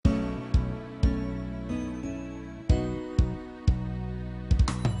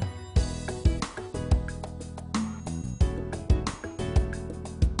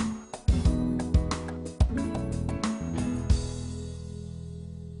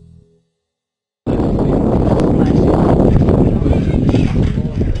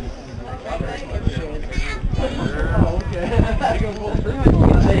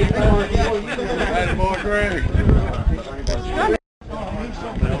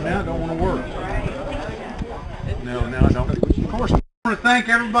now it don't want to work. No, now I don't. Of course, I want to thank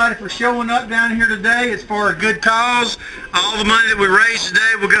everybody for showing up down here today. It's for a good cause. All the money that we raise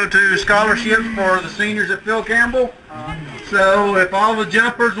today will go to scholarships for the seniors at Phil Campbell. So if all the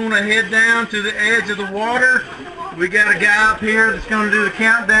jumpers want to head down to the edge of the water, we got a guy up here that's going to do the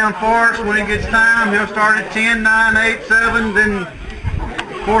countdown for us. When it gets time, he'll start at 10, 9, 8, 7, then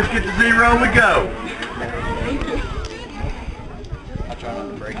of course get to 0, we go. I'll try not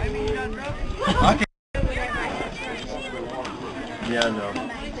to break it. Okay. Yeah, I know.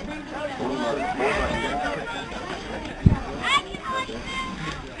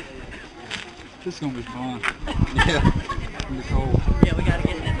 This is going to be fun. Yeah. It's going to be cold. Yeah, we got to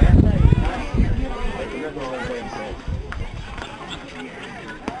get in that.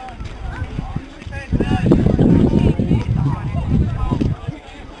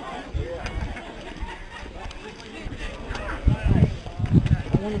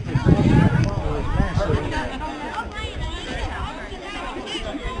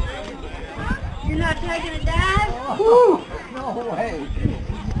 You're not taking a dive? Woo! No way.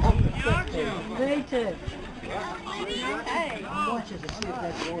 Me too. Hey. Watch us to see if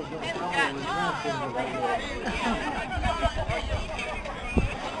that's yours.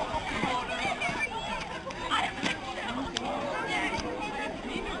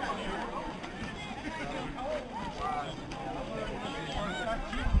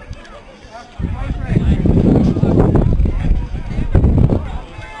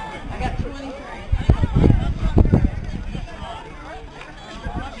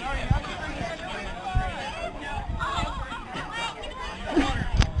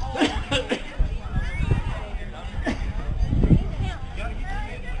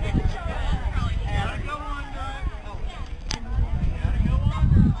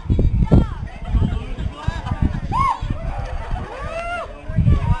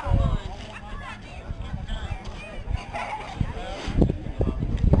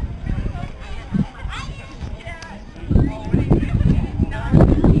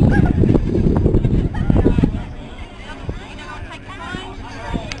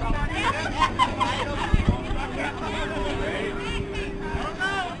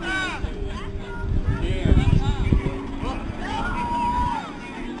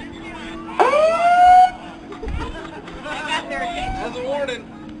 That's a warning.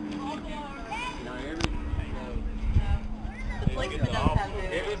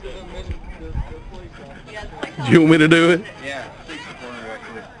 Do you want me to do it? Yeah. Fix it for me right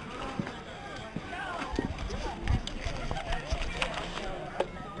quick.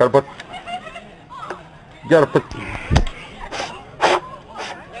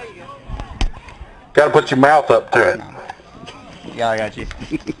 Gotta put your mouth up to it. Yeah, I got you.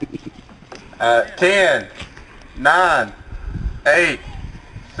 10, 9, 8,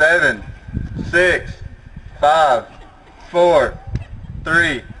 7, 6, 5, 4,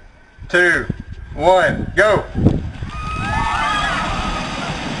 3, 2, 1, go!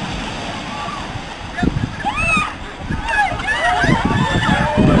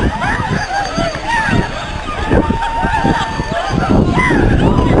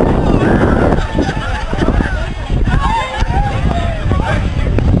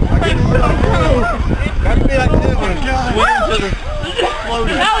 Gotta be like this one. Swim to the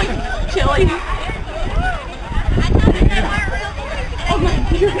floating. That was chilly. Oh my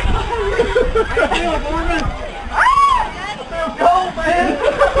dear God. Go, man!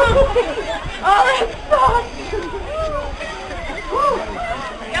 Oh, that's fun.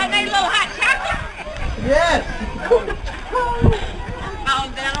 Y'all need a little hot chocolate? Yes!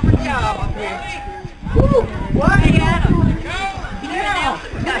 Falling down on my job up here. What? Hey, Adam. Yeah.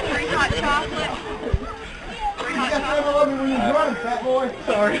 Got 3 hot chocolate. 3 hot chocolate. When you're running, fat boy.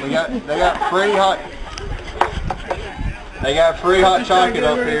 Sorry. They got free hot chocolate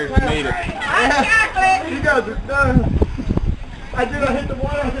up here if you need it. Hot chocolate. You guys are done. I hit the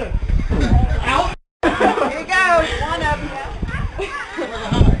water.